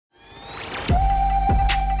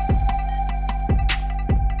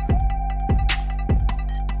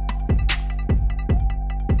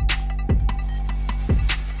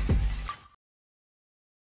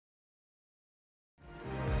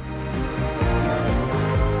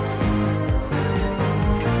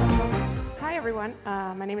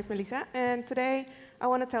My name is Melisa, and today I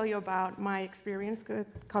want to tell you about my experience with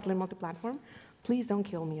Kotlin Multiplatform. Please don't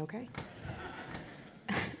kill me, OK?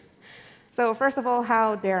 So first of all,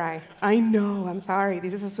 how dare I? I know, I'm sorry.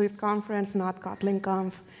 This is a Swift conference, not Kotlin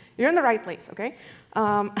Conf. You're in the right place, OK?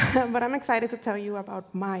 But I'm excited to tell you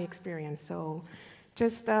about my experience. So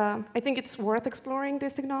just, I think it's worth exploring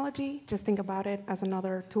this technology. Just think about it as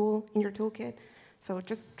another tool in your toolkit. So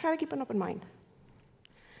just try to keep an open mind.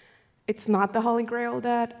 It's not the holy grail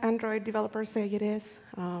that Android developers say it is,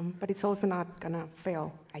 but it's also not going to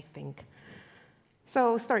fail, I think.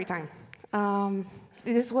 So story time.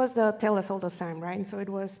 This was the tale as old as time, right? So it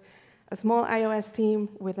was a small iOS team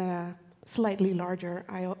with a slightly larger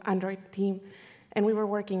Android team, and we were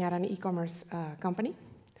working at an e-commerce company.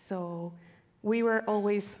 So we were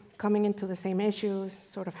always coming into the same issues,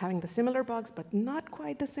 sort of having the similar bugs, but not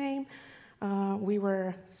quite the same. We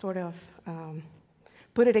were sort of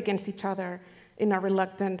put it against each other in a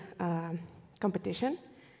reluctant competition.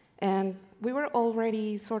 And we were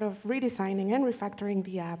already sort of redesigning and refactoring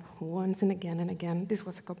the app once and again and again. This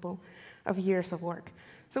was a couple of years of work.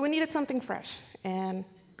 So we needed something fresh. And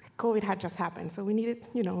COVID had just happened, so we needed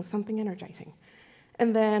something energizing.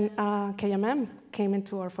 And then KMM came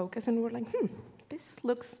into our focus, and we were like, this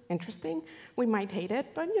looks interesting. We might hate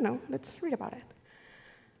it, but let's read about it.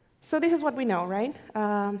 So this is what we know, right?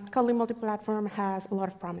 Kotlin Multiplatform has a lot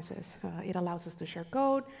of promises. It allows us to share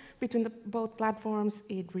code between both platforms.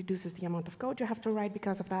 It reduces the amount of code you have to write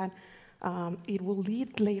because of that. It will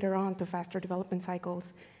lead later on to faster development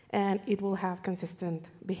cycles, and it will have consistent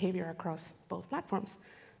behavior across both platforms.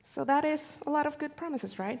 So that is a lot of good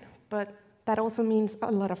promises, right? But that also means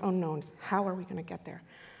a lot of unknowns. How are we going to get there?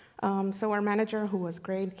 So our manager, who was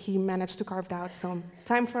great, he managed to carve out some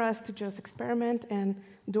time for us to just experiment and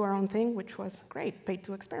do our own thing, which was great, paid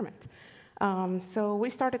to experiment. So we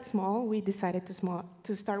started small. We decided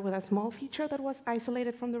to start with a small feature that was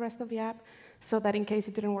isolated from the rest of the app, so that in case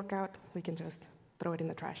it didn't work out, we can just throw it in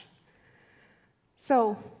the trash.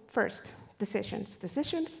 So first, decisions.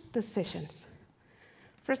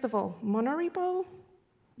 First of all, monorepo.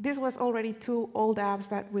 This was already two old apps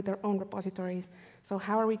that with their own repositories. So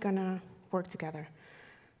how are we going to work together?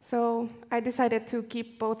 So I decided to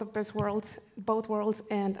keep both worlds,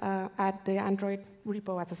 and add the Android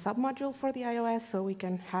repo as a submodule for the iOS, so we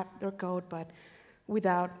can have their code, but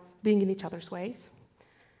without being in each other's ways.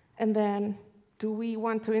 And then, do we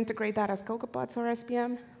want to integrate that as CocoaPods or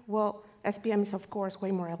SPM? Well, SPM is, of course, way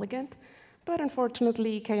more elegant, but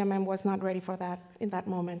unfortunately, KMM was not ready for that in that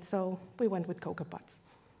moment, so we went with CocoaPods.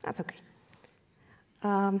 That's OK.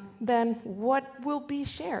 Then, what will be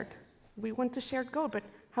shared? We want to share code, but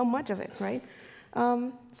how much of it, right?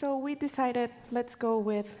 So we decided, let's go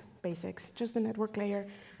with basics, just the network layer,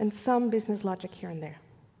 and some business logic here and there.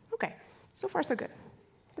 OK, so far so good.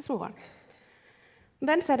 Let's move on.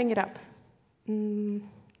 Then setting it up.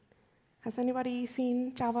 Has anybody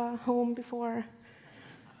seen Java Home before?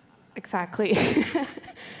 Exactly.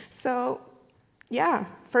 So yeah,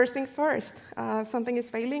 first thing first, something is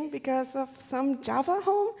failing because of some Java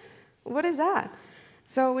Home? What is that?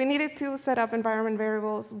 So we needed to set up environment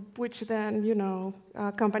variables, which then,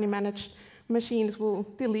 company-managed machines will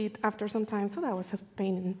delete after some time. So that was a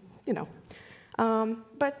pain,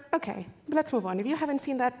 But OK, let's move on. If you haven't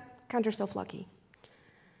seen that, count yourself lucky.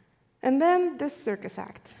 And then this circus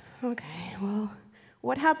act. OK, well,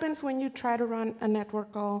 what happens when you try to run a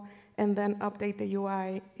network call and then update the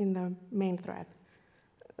UI in the main thread?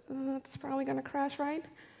 It's probably going to crash, right?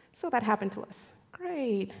 So that happened to us.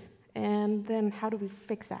 Great. And then how do we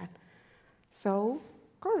fix that? So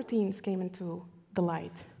coroutines came into the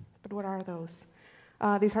light. But what are those?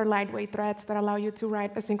 These are lightweight threads that allow you to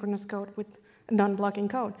write asynchronous code with non-blocking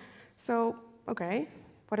code. So, OK,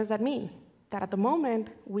 what does that mean? That at the moment,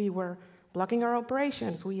 we were blocking our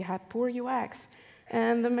operations. We had poor UX.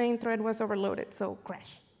 And the main thread was overloaded, so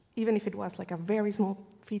crash, even if it was like a very small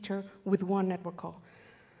feature with one network call.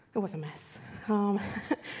 It was a mess.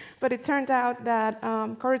 But it turned out that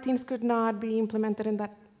coroutines could not be implemented in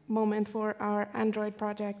that moment for our Android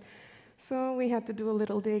project. So we had to do a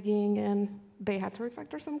little digging, and they had to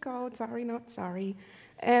refactor some code. Sorry, not sorry.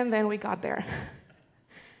 And then we got there.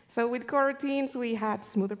 So with coroutines, we had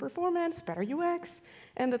smoother performance, better UX,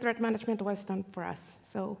 and the thread management was done for us.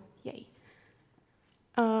 So yay.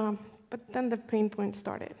 But then the pain point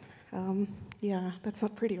started. Yeah, that's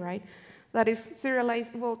not pretty, right? That is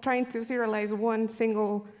trying to serialize one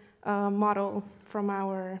single model from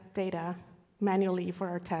our data manually for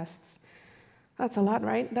our tests. That's a lot,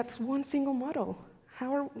 right? That's one single model.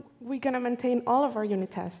 How are we going to maintain all of our unit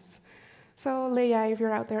tests? So Leia, if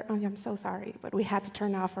you're out there, oh, I'm so sorry, but we had to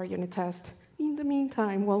turn off our unit test. In the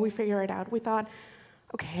meantime, while we figure it out, we thought,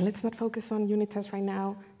 okay, let's not focus on unit tests right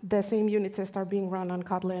now. The same unit tests are being run on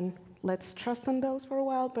Kotlin. Let's trust on those for a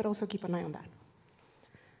while, but also keep an eye on that.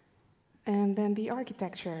 And then the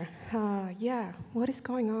architecture. Yeah, what is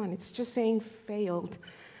going on? It's just saying failed.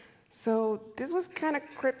 So this was kind of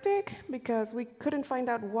cryptic because we couldn't find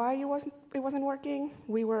out why it wasn't working.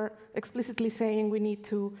 We were explicitly saying we need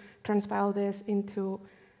to transpile this into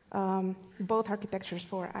both architectures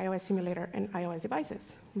for iOS simulator and iOS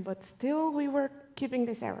devices. But still, we were keeping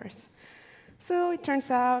these errors. So it turns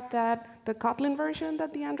out that the Kotlin version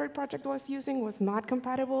that the Android project was using was not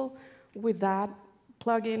compatible with that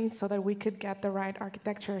plugin so that we could get the right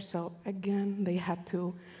architecture. So again, they had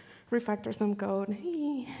to refactor some code,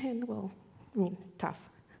 and well, I mean, tough.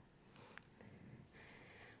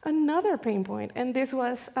 Another pain point, and this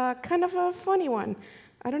was kind of a funny one.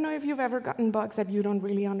 I don't know if you've ever gotten bugs that you don't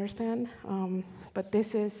really understand, but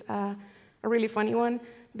this is a really funny one.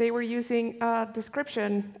 They were using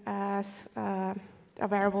description as a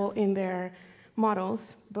variable in their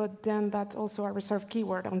models, but then that's also a reserved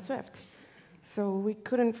keyword on Swift. So we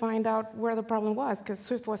couldn't find out where the problem was, because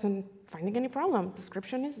Swift wasn't finding any problem.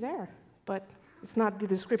 Description is there, but it's not the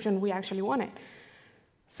description we actually wanted.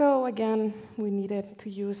 So again, we needed to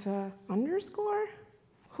use an underscore.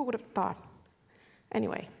 Who would have thought?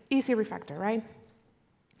 Anyway, easy refactor, right?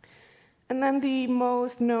 And then the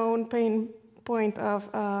most known pain point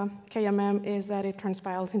of KMM is that it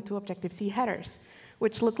transpiles into Objective-C headers,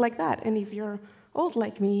 which look like that. And if you're old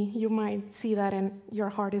like me, you might see that and your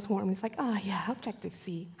heart is warm. It's like, oh yeah,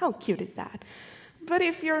 Objective-C, how cute is that? But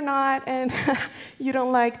if you're not and you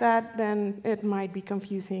don't like that, then it might be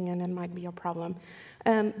confusing and it might be a problem.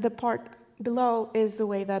 And the part below is the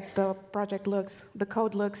way that the project looks, the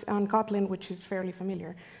code looks on Kotlin, which is fairly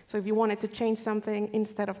familiar. So if you wanted to change something,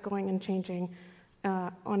 instead of going and changing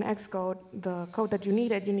on Xcode, the code that you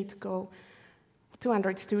needed, you need to go to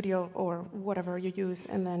Android Studio or whatever you use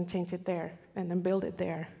and then change it there and then build it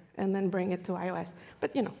there and then bring it to iOS.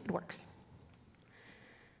 But you know, it works.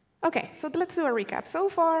 Okay, so let's do a recap. So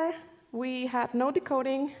far, we had no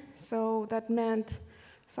decoding, so that meant,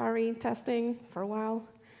 sorry, testing for a while.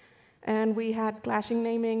 And we had clashing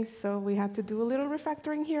namings, so we had to do a little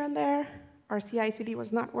refactoring here and there. Our CI/CD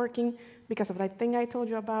was not working because of that thing I told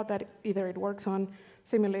you about, that either it works on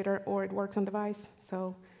simulator or it works on device.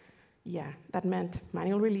 So yeah, that meant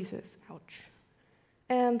manual releases, ouch.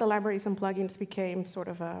 And the libraries and plugins became sort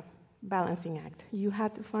of a balancing act. You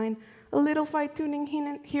had to find a little fine-tuning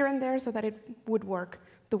here and there so that it would work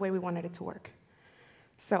the way we wanted it to work.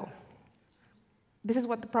 So this is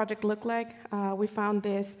what the project looked like. We found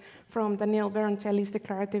this from Daniel Veroncelli's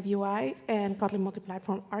declarative UI and Kotlin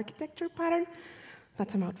Multiplatform architecture pattern.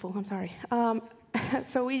 That's a mouthful, I'm sorry.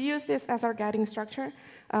 So we use this as our guiding structure.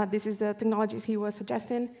 This is the technologies he was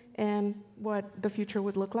suggesting and what the future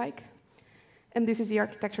would look like. And this is the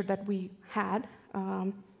architecture that we had.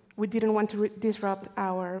 We didn't want to disrupt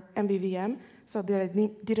our MVVM, so that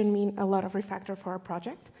didn't mean a lot of refactor for our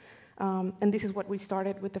project. And this is what we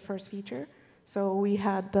started with the first feature. So we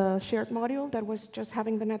had the shared module that was just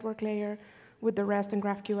having the network layer with the REST and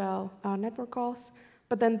GraphQL network calls.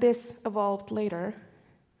 But then this evolved later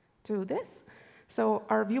to this. So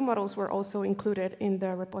our view models were also included in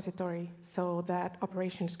the repository so that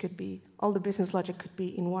operations could be, all the business logic could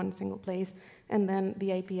be in one single place, and then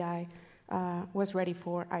the API was ready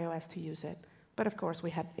for iOS to use it. But of course,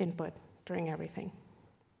 we had input during everything.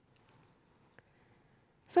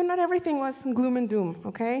 So not everything was gloom and doom,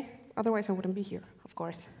 okay? Otherwise, I wouldn't be here, of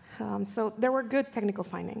course. So there were good technical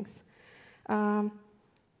findings.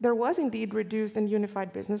 There was indeed reduced and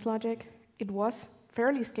unified business logic. It was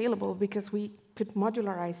fairly scalable because we could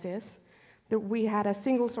modularize this. We had a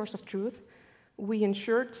single source of truth. We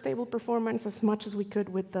ensured stable performance as much as we could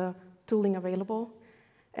with the tooling available.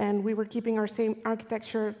 And we were keeping our same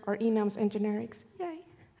architecture, our enums and generics. Yay.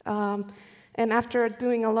 And after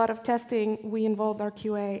doing a lot of testing, we involved our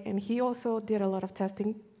QA, and he also did a lot of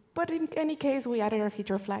testing. But in any case, we added our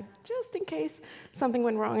feature flag just in case something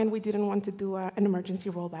went wrong and we didn't want to do an emergency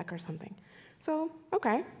rollback or something. So,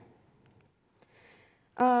 okay.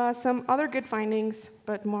 Some other good findings,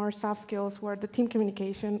 but more soft skills, were the team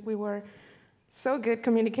communication. We were so good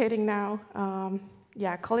communicating now.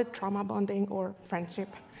 Yeah, call it trauma bonding or friendship,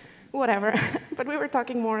 whatever. But we were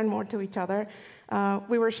talking more and more to each other.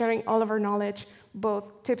 We were sharing all of our knowledge,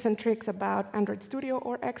 both tips and tricks about Android Studio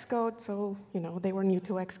or Xcode. So, you know, they were new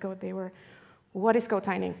to Xcode. They were, what is code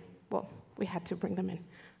tining? Well, we had to bring them in.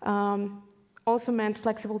 Also meant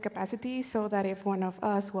flexible capacity, so that if one of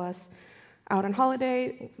us was out on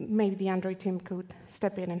holiday, maybe the Android team could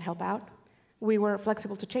step in and help out. We were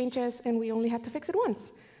flexible to changes, and we only had to fix it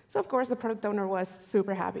once. So of course, the product owner was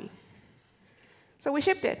super happy. So we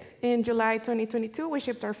shipped it. In July 2022, we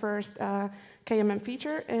shipped our first KMM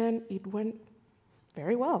feature, and it went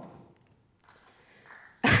very well.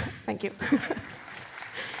 Thank you.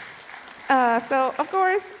 So, of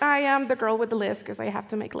course, I am the girl with the list, because I have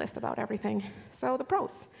to make a list about everything. So the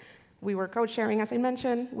pros. We were code sharing, as I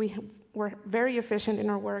mentioned. We were very efficient in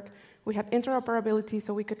our work. We had interoperability,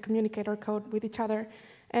 so we could communicate our code with each other.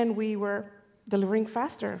 And we were delivering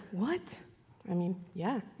faster. What? I mean,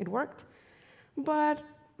 yeah, it worked. But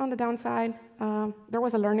on the downside, there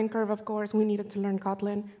was a learning curve, of course. We needed to learn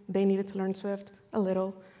Kotlin. They needed to learn Swift a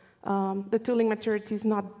little. The tooling maturity is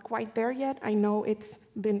not quite there yet. I know it's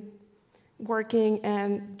been working,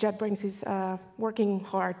 and JetBrains is working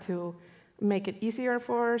hard to make it easier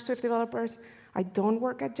for Swift developers. I don't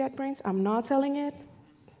work at JetBrains. I'm not selling it.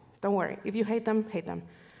 Don't worry. If you hate them, hate them.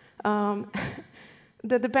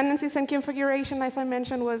 The dependencies and configuration, as I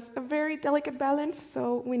mentioned, was a very delicate balance,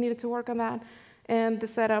 so we needed to work on that. And the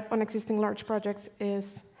setup on existing large projects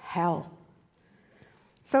is hell.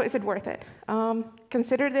 So is it worth it?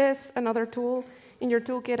 Consider this another tool in your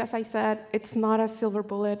toolkit. As I said, it's not a silver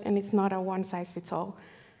bullet, and it's not a one-size-fits-all.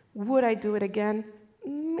 Would I do it again?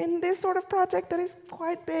 In this sort of project that is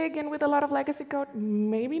quite big and with a lot of legacy code,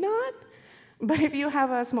 maybe not. But if you have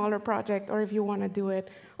a smaller project, or if you want to do it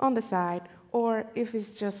on the side, or if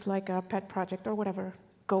it's just like a pet project or whatever,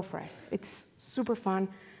 go for it. It's super fun.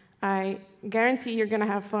 I guarantee you're going to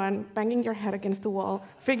have fun banging your head against the wall,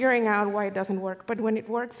 figuring out why it doesn't work. But when it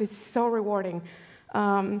works, it's so rewarding.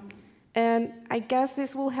 And I guess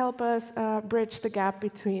this will help us bridge the gap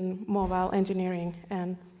between mobile engineering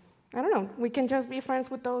and, I don't know, we can just be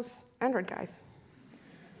friends with those Android guys.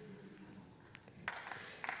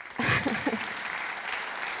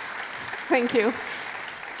 Thank you.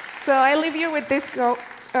 So I leave you with this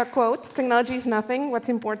quote, technology is nothing. What's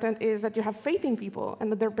important is that you have faith in people, and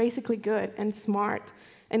that they're basically good and smart.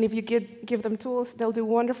 And if you give them tools, they'll do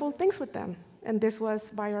wonderful things with them. And this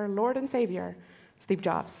was by our Lord and Savior, Steve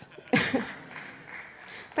Jobs.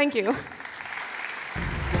 Thank you.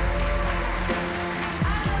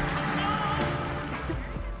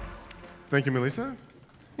 Thank you, Melisa.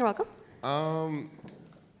 You're welcome.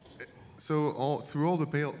 So through all the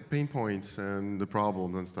pain points and the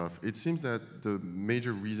problems and stuff, it seems that the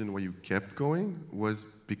major reason why you kept going was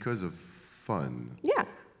because of fun. Yeah,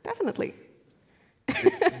 definitely.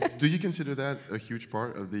 Do you consider that a huge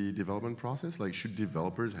part of the development process? Like, should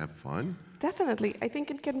developers have fun? Definitely. I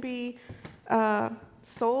think it can be a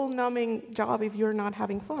soul-numbing job if you're not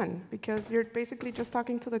having fun, because you're basically just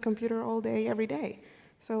talking to the computer all day, every day.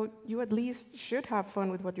 So you at least should have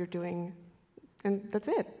fun with what you're doing. And that's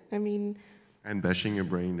it. I mean... And bashing your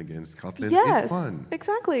brain against Kotlin is fun.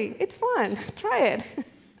 Exactly. It's fun. Try it.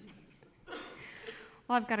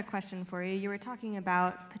 Well, I've got a question for you. You were talking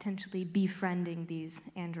about potentially befriending these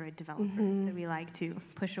Android developers that we like to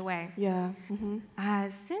push away. Yeah.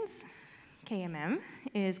 Since KMM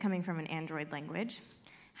is coming from an Android language,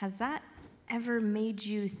 has that ever made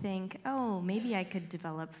you think, oh, maybe I could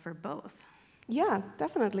develop for both? Yeah,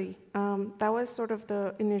 definitely. That was sort of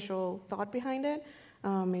the initial thought behind it.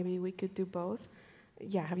 Maybe we could do both.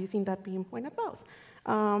 Yeah, have you seen that beam? Why not both?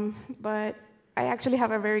 But I actually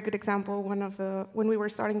have a very good example. When we were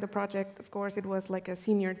starting the project, of course, it was like a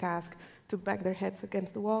senior task to bang their heads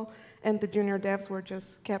against the wall, and the junior devs were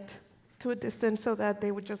just kept to a distance so that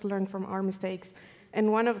they would just learn from our mistakes. And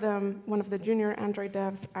one of the junior Android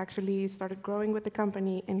devs actually started growing with the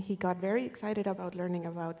company, and he got very excited about learning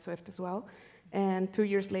about Swift as well. And 2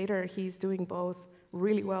 years later, he's doing both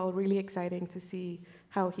really well, really exciting to see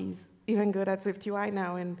how he's even good at Swift UI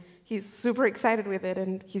now, and he's super excited with it,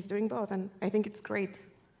 and he's doing both, and I think it's great.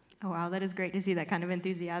 Oh, wow, that is great to see that kind of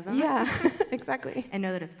enthusiasm. Yeah, exactly. And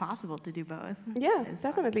know that it's possible to do both. Yeah,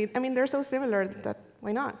 definitely. I mean, they're so similar that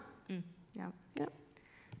why not? Yeah.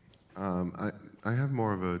 I have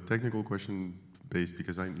more of a technical question based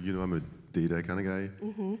because I'm a data kind of guy.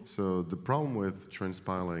 So the problem with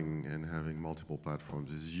transpiling and having multiple platforms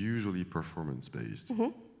is usually performance-based.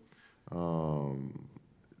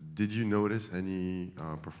 Did you notice any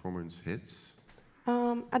performance hits?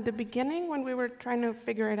 At the beginning, when we were trying to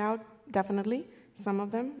figure it out, definitely. Some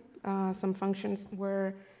of them, some functions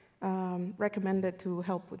were recommended to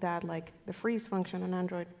help with that, like the freeze function on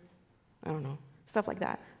Android. I don't know, stuff like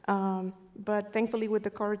that. But thankfully, with the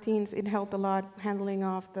coroutines, it helped a lot handling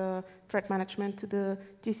off the thread management to the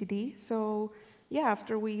GCD. So yeah,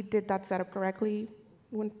 after we did that setup correctly,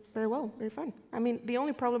 it went very well, very fun. I mean, the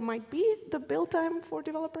only problem might be the build time for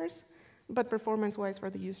developers, But performance-wise for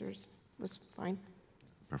the users was fine.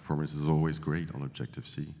 Performance is always great on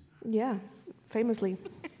Objective-C. Yeah, famously.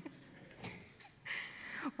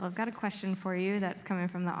 Well, I've got a question for you that's coming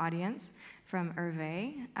from the audience, from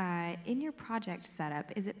Hervé. In your project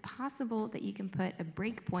setup, is it possible that you can put a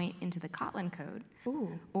breakpoint into the Kotlin code?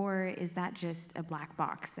 Ooh. Or is that just a black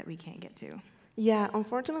box that we can't get to? Yeah,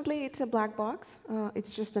 unfortunately, it's a black box.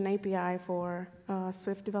 It's just an API for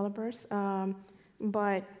Swift developers.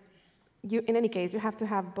 But in any case, you have to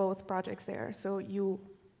have both projects there. So you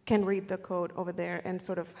can read the code over there and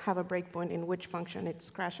sort of have a breakpoint in which function it's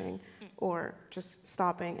crashing or just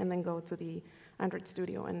stopping, and then go to the Android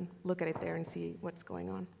Studio and look at it there and see what's going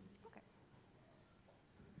on. Okay.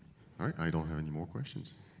 All right, I don't have any more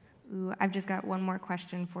questions. Ooh, I've just got one more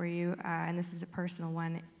question for you, and this is a personal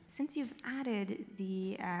one. Since you've added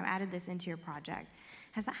this into your project,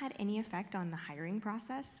 has that had any effect on the hiring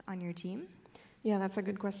process on your team? Yeah, that's a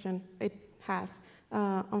good question. It has.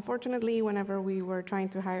 Unfortunately, whenever we were trying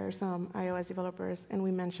to hire some iOS developers and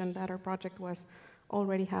we mentioned that our project was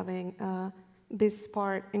already having this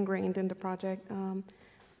part ingrained in the project,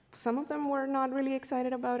 some of them were not really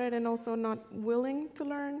excited about it and also not willing to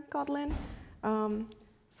learn Kotlin.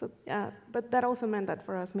 But that also meant that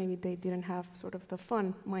for us, maybe they didn't have sort of the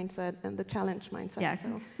fun mindset and the challenge mindset. Yeah.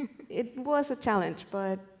 So it was a challenge,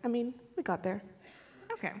 but I mean, we got there.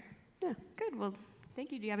 Okay. Yeah. Good. Well,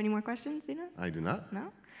 thank you. Do you have any more questions, Zina? I do not.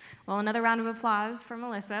 No? Well, another round of applause for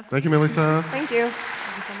Melisa. Thank you, Melisa. Thank you.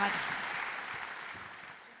 Thank you so much.